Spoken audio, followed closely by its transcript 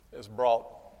is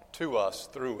brought to us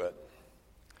through it.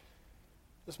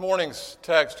 This morning's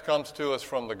text comes to us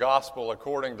from the Gospel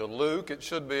according to Luke. It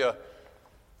should be a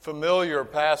familiar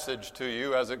passage to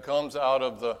you as it comes out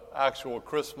of the actual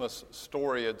Christmas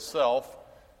story itself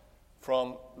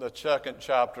from the second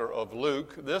chapter of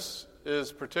Luke. This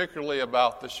is particularly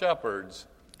about the shepherds.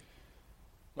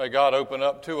 May God open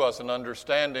up to us an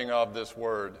understanding of this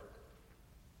word.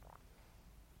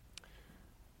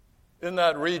 In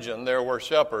that region, there were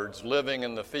shepherds living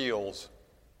in the fields,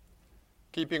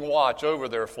 keeping watch over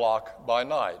their flock by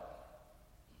night.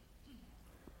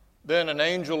 Then an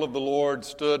angel of the Lord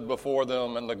stood before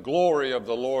them, and the glory of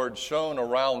the Lord shone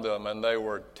around them, and they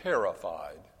were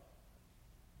terrified.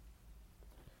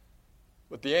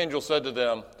 But the angel said to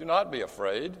them, "Do not be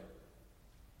afraid,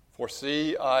 for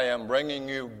see, I am bringing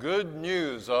you good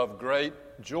news of great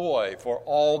joy for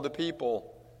all the people.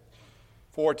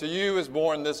 For to you is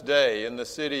born this day in the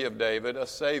city of David a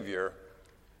Savior,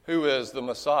 who is the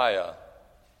Messiah,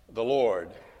 the Lord."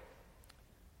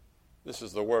 This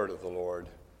is the word of the Lord.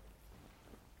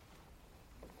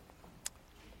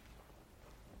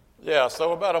 Yeah,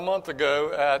 so about a month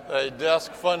ago at a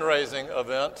desk fundraising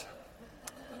event,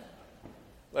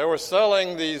 they were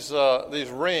selling these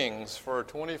rings for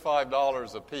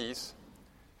 $25 a piece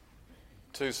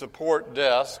to support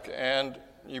desk, and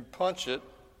you punch it,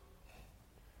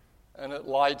 and it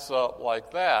lights up like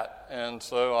that. And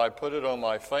so I put it on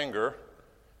my finger,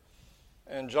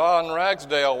 and John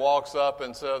Ragsdale walks up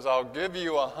and says, "I'll give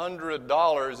you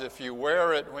 $100 if you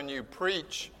wear it when you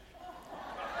preach,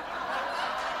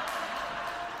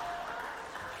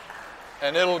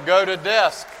 and it'll go to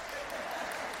desk."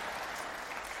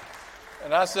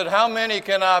 And I said, "How many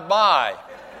can I buy?"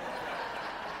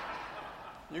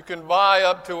 "You can buy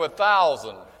up to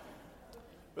 1,000.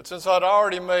 But since I'd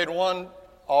already made one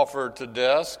offer to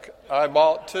desk, I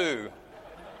bought 2.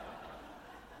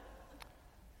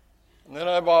 And then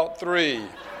I bought 3.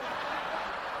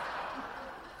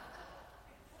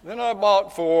 Then I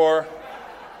bought 4.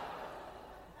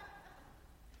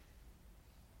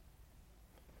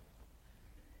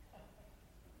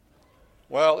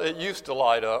 Well, it used to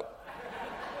light up.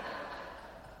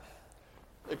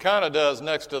 It kind of does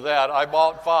next to that. I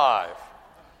bought 5.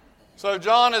 So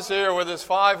John is here with his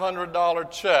 $500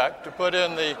 check to put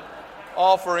in the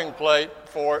offering plate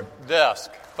for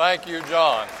desk. Thank you,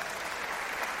 John.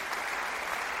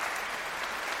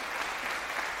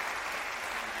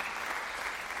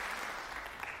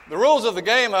 The rules of the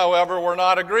game, however, were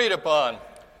not agreed upon.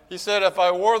 He said if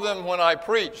I wore them when I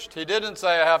preached, he didn't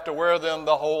say I have to wear them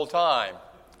the whole time.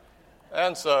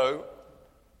 And so,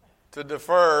 to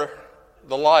defer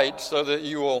the light so that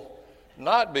you will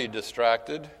not be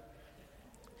distracted,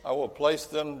 I will place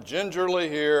them gingerly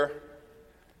here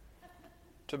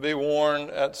to be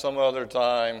worn at some other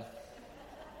time.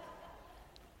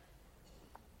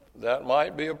 That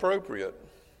might be appropriate.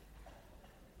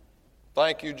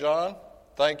 Thank you, John.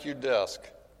 Thank you, desk.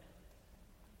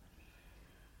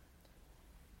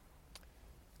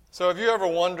 So have you ever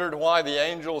wondered why the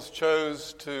angels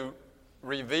chose to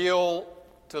reveal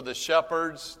to the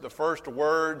shepherds the first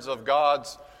words of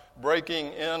God's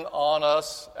breaking in on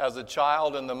us as a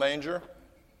child in the manger?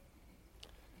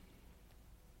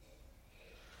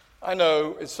 I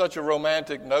know it's such a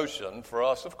romantic notion for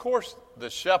us. Of course, the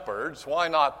shepherds. Why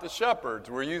not the shepherds?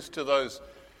 We're used to those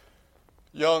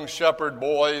young shepherd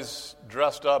boys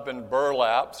dressed up in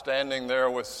burlap, standing there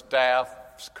with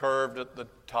staffs curved at the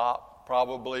top,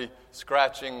 probably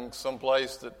scratching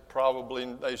someplace that probably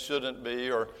they shouldn't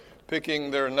be, or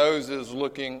picking their noses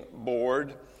looking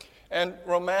bored. And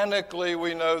romantically,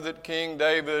 we know that King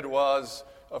David was,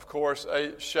 of course,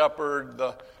 a shepherd,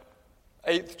 the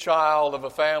 8th child of a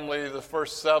family, the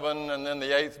first 7, and then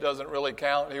the 8th doesn't really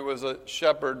count. He was a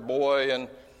shepherd boy,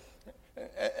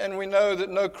 and we know that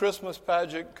no Christmas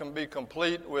pageant can be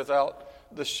complete without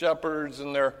the shepherds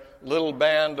and their little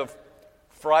band of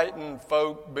frightened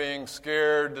folk being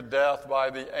scared to death by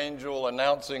the angel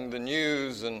announcing the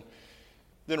news, and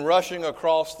then rushing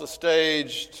across the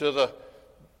stage to the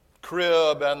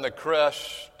crib and the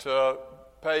creche to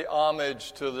pay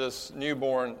homage to this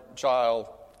newborn child.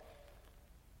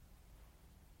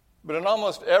 But in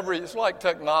almost it's like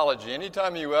technology.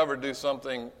 Anytime you ever do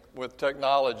something with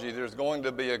technology, there's going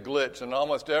to be a glitch. In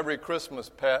almost every Christmas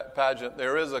pageant,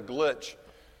 there is a glitch.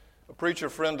 A preacher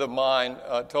friend of mine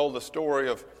told the story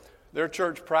of their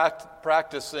church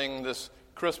practicing this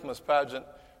Christmas pageant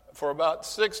for about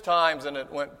 6 times, and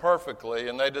it went perfectly.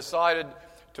 And they decided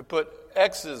to put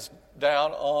X's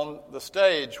down on the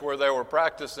stage where they were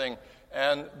practicing,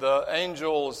 and the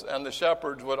angels and the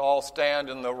shepherds would all stand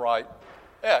in the right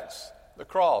X, the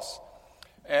cross.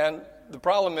 And the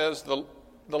problem is the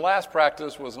last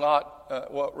practice was not,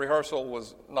 rehearsal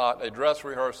was not a dress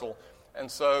rehearsal. And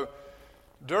so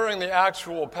during the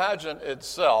actual pageant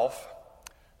itself,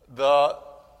 the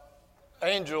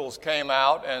angels came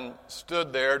out and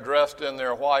stood there dressed in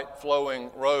their white flowing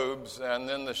robes, and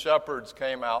then the shepherds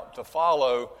came out to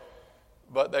follow,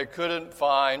 but they couldn't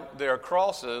find their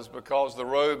crosses because the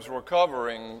robes were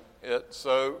covering it,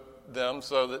 so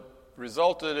that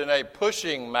resulted in a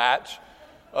pushing match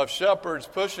of shepherds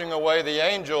pushing away the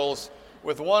angels,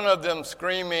 with one of them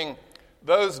screaming,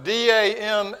 "Those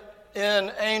DAMN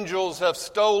angels have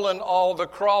stolen all the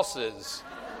crosses,"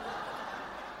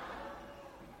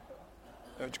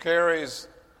 which carries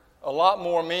a lot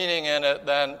more meaning in it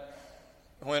than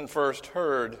when first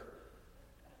heard.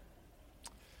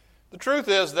 The truth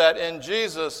is that in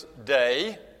Jesus'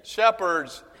 day,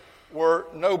 shepherds were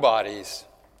nobodies.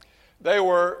 They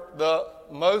were the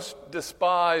most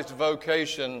despised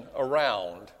vocation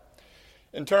around.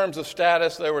 In terms of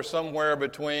status, they were somewhere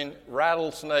between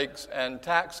rattlesnakes and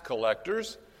tax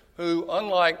collectors, who,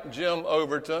 unlike Jim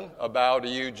Overton, a bow to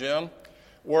you, Jim,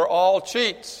 were all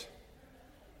cheats.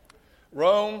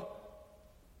 Rome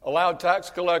allowed tax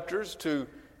collectors to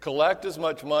collect as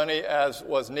much money as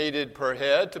was needed per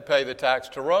head to pay the tax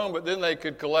to Rome, but then they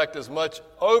could collect as much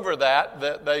over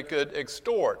that they could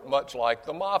extort, much like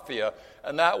the mafia,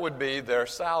 and that would be their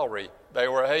salary. They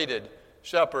were hated.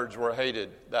 Shepherds were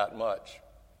hated that much.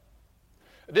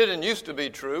 It didn't used to be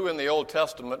true in the Old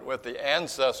Testament with the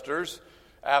ancestors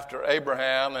after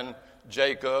Abraham and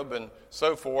Jacob and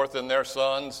so forth and their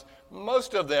sons.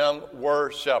 Most of them were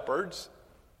shepherds.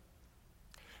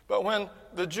 But when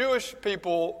the Jewish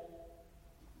people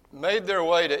made their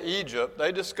way to Egypt,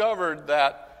 they discovered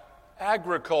that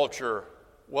agriculture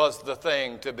was the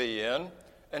thing to be in,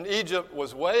 and Egypt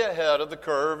was way ahead of the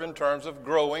curve in terms of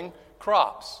growing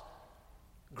crops,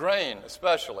 grain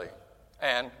especially,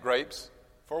 and grapes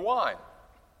for wine.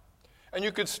 And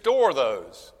you could store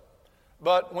those.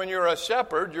 But when you're a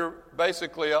shepherd, you're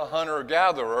basically a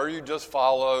hunter-gatherer. You just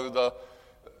follow the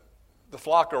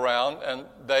flock around, and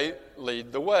they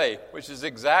lead the way, which is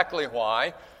exactly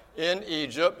why in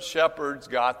Egypt shepherds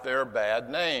got their bad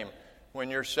name. When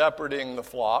you're shepherding the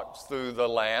flocks through the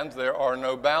land, there are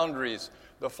no boundaries.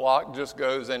 The flock just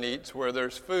goes and eats where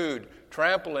there's food,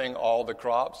 trampling all the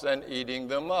crops and eating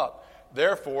them up.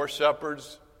 Therefore,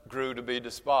 shepherds grew to be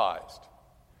despised.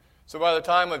 So by the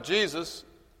time of Jesus,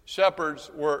 shepherds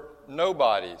were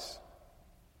nobodies.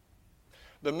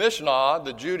 The Mishnah,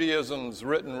 the Judaism's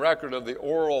written record of the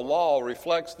oral law,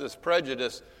 reflects this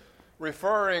prejudice,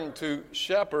 referring to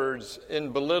shepherds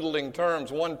in belittling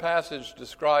terms. One passage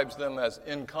describes them as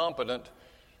incompetent.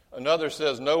 Another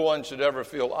says no one should ever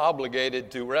feel obligated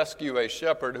to rescue a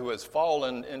shepherd who has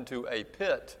fallen into a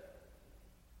pit.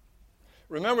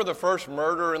 Remember the first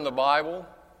murder in the Bible?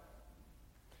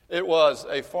 It was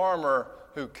a farmer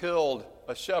who killed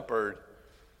a shepherd.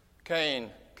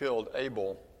 Cain killed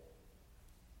Abel.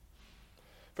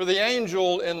 For the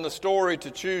angel in the story to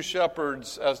choose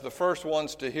shepherds as the first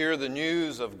ones to hear the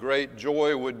news of great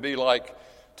joy would be like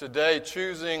today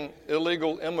choosing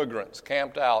illegal immigrants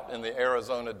camped out in the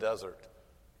Arizona desert.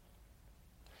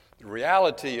 The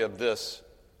reality of this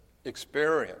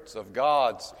experience of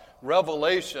God's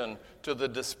revelation to the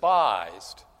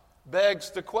despised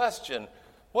begs the question,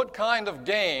 what kind of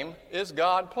game is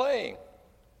God playing?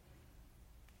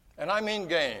 And I mean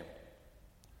game,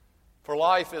 for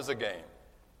life is a game.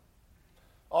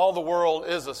 All the world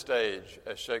is a stage,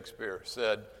 as Shakespeare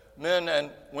said. Men and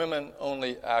women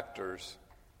only actors.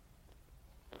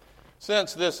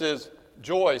 Since this is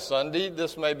Joy Sunday,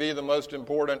 this may be the most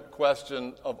important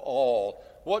question of all.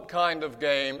 What kind of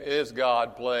game is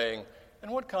God playing,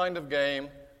 and what kind of game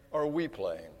are we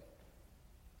playing?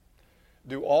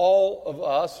 Do all of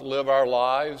us live our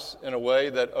lives in a way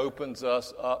that opens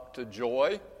us up to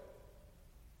joy,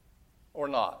 or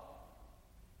not?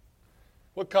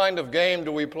 What kind of game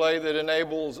do we play that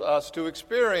enables us to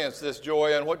experience this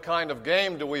joy, and what kind of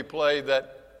game do we play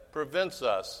that prevents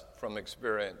us from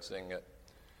experiencing it?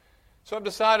 So I've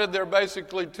decided there are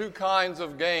basically two kinds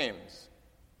of games.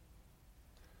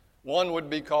 One would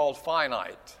be called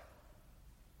finite,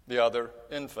 the other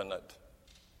infinite.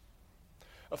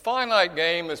 A finite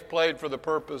game is played for the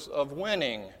purpose of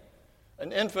winning,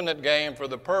 an infinite game for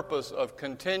the purpose of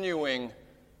continuing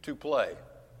to play.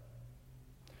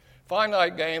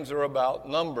 Finite games are about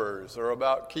numbers, or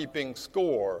about keeping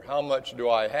score. How much do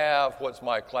I have? What's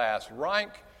my class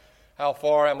rank? How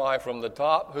far am I from the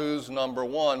top? Who's number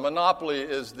one? Monopoly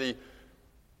is the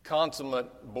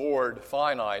consummate board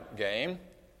finite game.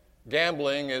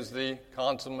 Gambling is the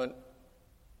consummate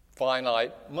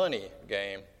finite money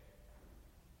game.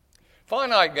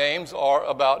 Finite games are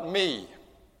about me,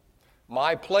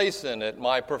 my place in it,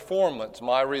 my performance,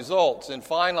 my results. In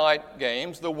finite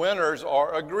games, the winners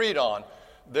are agreed on.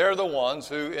 They're the ones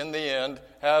who, in the end,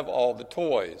 have all the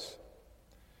toys.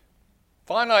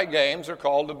 Finite games are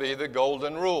called to be the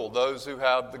golden rule. Those who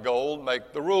have the gold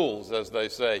make the rules, as they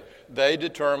say. They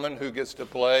determine who gets to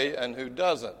play and who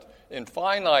doesn't. In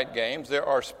finite games, there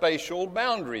are spatial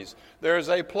boundaries. There's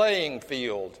a playing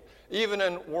field. Even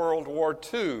in World War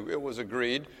II, it was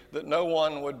agreed that no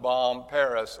one would bomb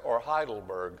Paris or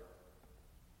Heidelberg.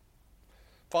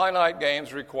 Finite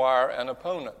games require an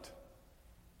opponent.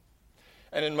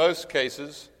 And in most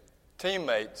cases,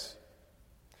 teammates.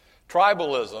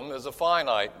 Tribalism is a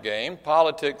finite game.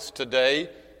 Politics today,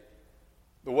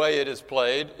 the way it is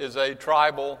played, is a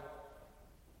tribal,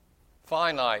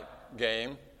 finite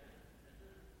game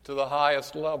to the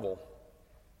highest level.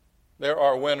 There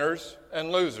are winners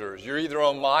and losers. You're either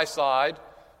on my side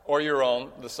or you're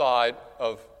on the side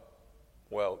of,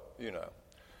 well, you know.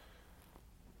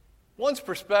 One's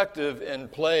perspective in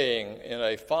playing in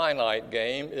a finite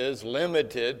game is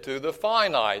limited to the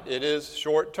finite. It is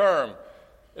short term.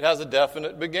 It has a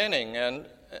definite beginning and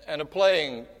a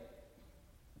playing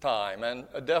time and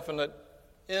a definite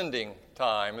ending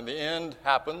time. And the end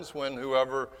happens when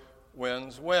whoever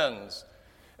wins, wins.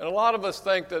 And a lot of us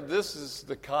think that this is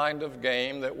the kind of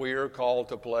game that we are called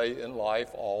to play in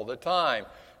life all the time.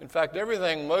 In fact,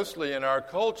 everything mostly in our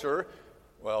culture,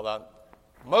 well, not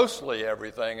mostly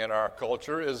everything in our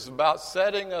culture, is about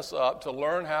setting us up to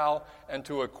learn how and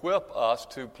to equip us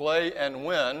to play and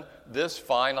win this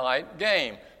finite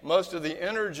game. Most of the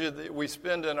energy that we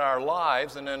spend in our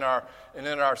lives and in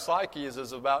our psyches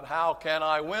is about how can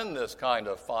I win this kind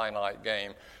of finite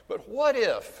game. But what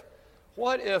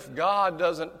if God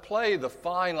doesn't play the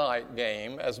finite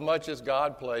game as much as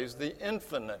God plays the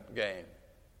infinite game?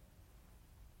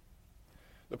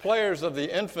 The players of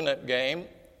the infinite game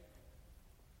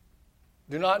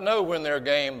do not know when their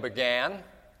game began,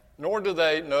 nor do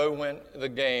they know when the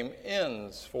game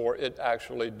ends, for it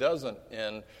actually doesn't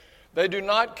end. They do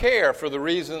not care for the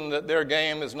reason that their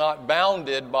game is not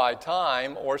bounded by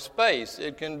time or space.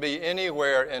 It can be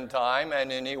anywhere in time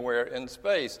and anywhere in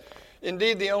space.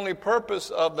 Indeed, the only purpose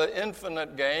of the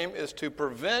infinite game is to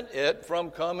prevent it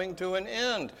from coming to an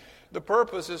end. The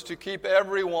purpose is to keep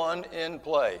everyone in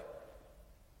play.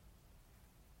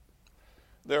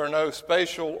 There are no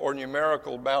spatial or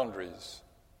numerical boundaries.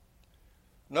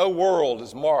 No world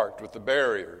is marked with the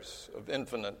barriers of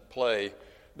infinite play.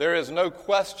 There is no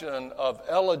question of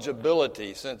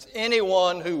eligibility, since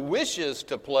anyone who wishes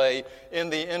to play in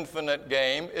the infinite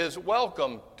game is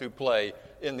welcome to play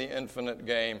in the infinite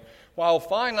game. While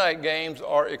finite games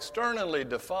are externally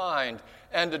defined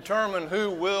and determine who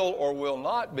will or will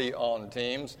not be on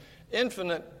teams,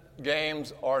 infinite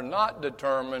games are not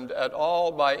determined at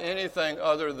all by anything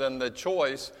other than the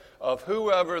choice of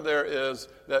whoever there is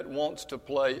that wants to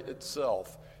play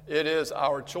itself. It is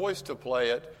our choice to play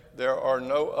it. There are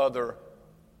no other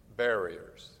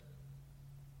barriers.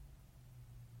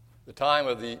 The time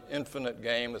of the infinite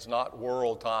game is not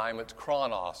world time, it's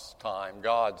chronos time,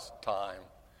 God's time.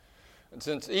 And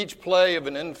since each play of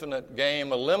an infinite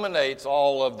game eliminates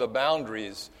all of the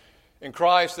boundaries, in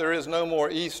Christ there is no more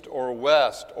east or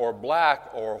west or black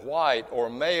or white or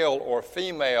male or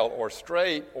female or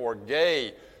straight or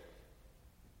gay.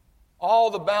 All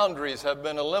the boundaries have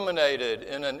been eliminated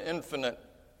in an infinite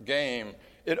game.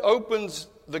 It opens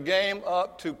the game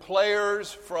up to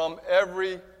players from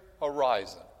every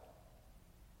horizon.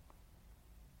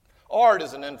 Art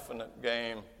is an infinite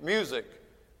game. Music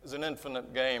is an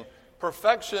infinite game.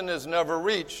 Perfection is never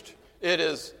reached. It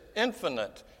is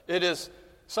infinite. It is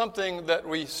something that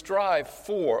we strive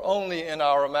for only in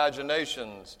our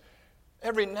imaginations.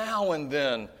 Every now and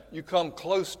then you come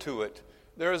close to it.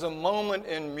 There is a moment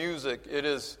in music. It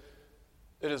is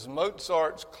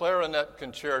Mozart's clarinet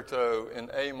concerto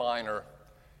in A minor.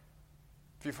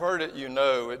 If you've heard it, you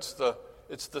know it's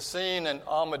the scene in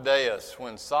Amadeus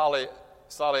when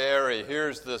Salieri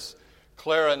hears this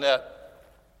clarinet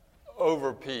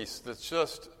overpiece that's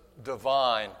just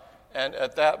divine, and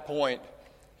at that point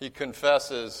he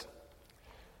confesses,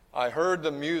 "I heard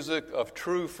the music of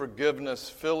true forgiveness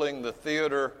filling the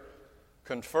theater,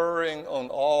 conferring on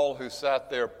all who sat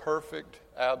there perfect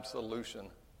absolution.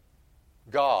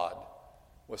 God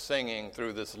was singing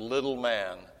through this little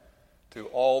man to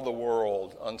all the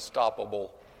world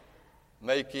unstoppable,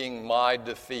 making my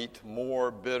defeat more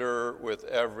bitter with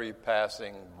every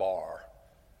passing bar.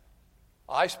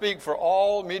 I speak for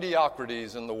all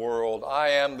mediocrities in the world. I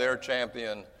am their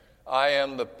champion. I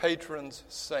am the patron's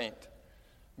saint.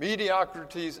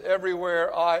 Mediocrities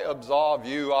everywhere, I absolve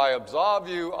you, I absolve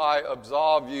you, I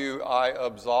absolve you, I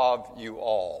absolve you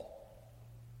all.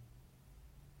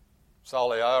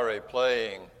 Salieri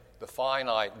playing the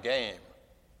finite game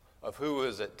of who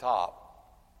is at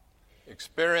top,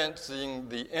 experiencing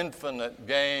the infinite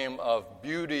game of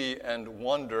beauty and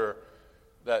wonder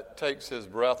that takes his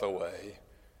breath away,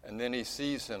 and then he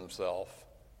sees himself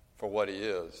for what he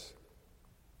is.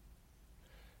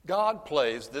 God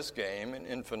plays this game in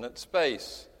infinite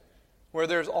space, where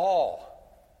there's awe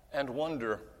and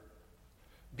wonder,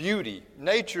 beauty,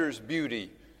 nature's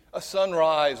beauty, a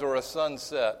sunrise or a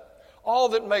sunset, all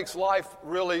that makes life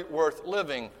really worth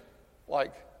living,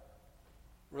 like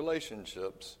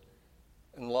relationships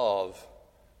and love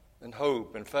and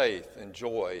hope and faith and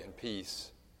joy and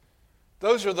peace.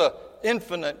 Those are the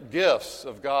infinite gifts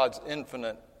of God's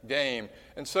infinite game.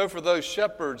 And so for those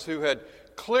shepherds who had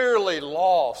clearly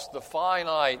lost the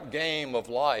finite game of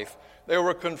life, they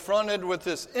were confronted with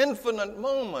this infinite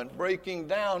moment breaking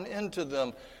down into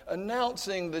them,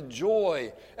 announcing the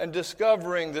joy and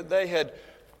discovering that they had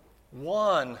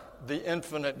won the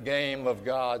infinite game of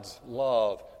God's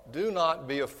love. Do not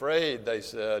be afraid, they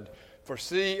said, for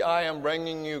see, I am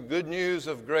bringing you good news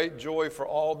of great joy for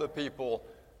all the people.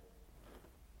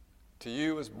 To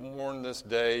you is born this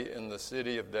day in the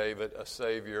city of David a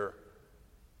Savior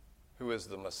who is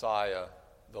the Messiah,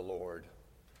 the Lord.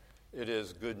 It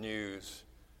is good news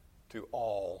to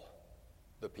all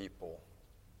the people.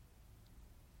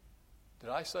 Did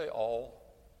I say all?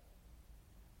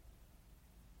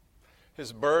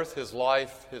 His birth, his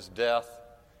life, his death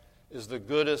is the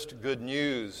goodest good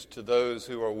news to those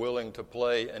who are willing to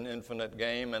play an infinite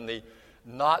game, and the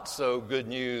not so good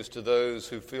news to those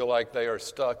who feel like they are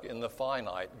stuck in the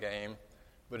finite game,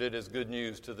 but it is good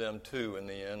news to them too in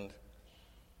the end.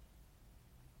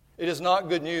 It is not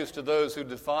good news to those who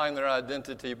define their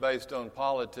identity based on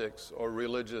politics or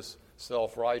religious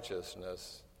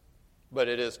self-righteousness, but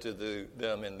it is to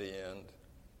them in the end.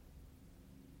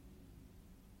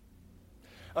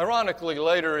 Ironically,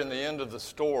 later in the end of the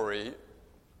story,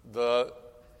 the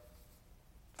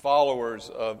followers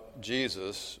of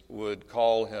Jesus would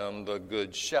call him the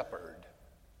Good Shepherd.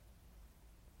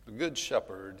 The Good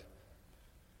Shepherd.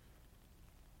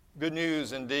 Good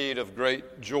news indeed of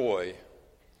great joy.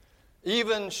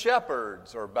 Even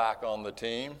shepherds are back on the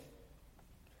team.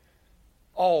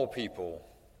 All people.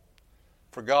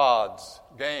 For God's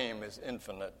game is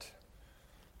infinite,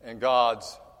 and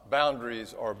God's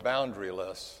boundaries are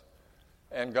boundaryless,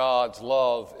 and God's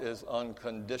love is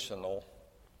unconditional.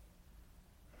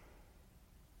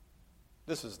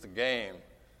 This is the game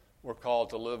we're called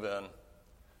to live in,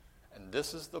 and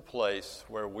this is the place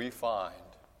where we find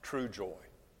true joy.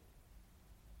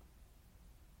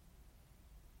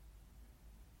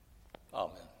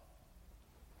 Amen.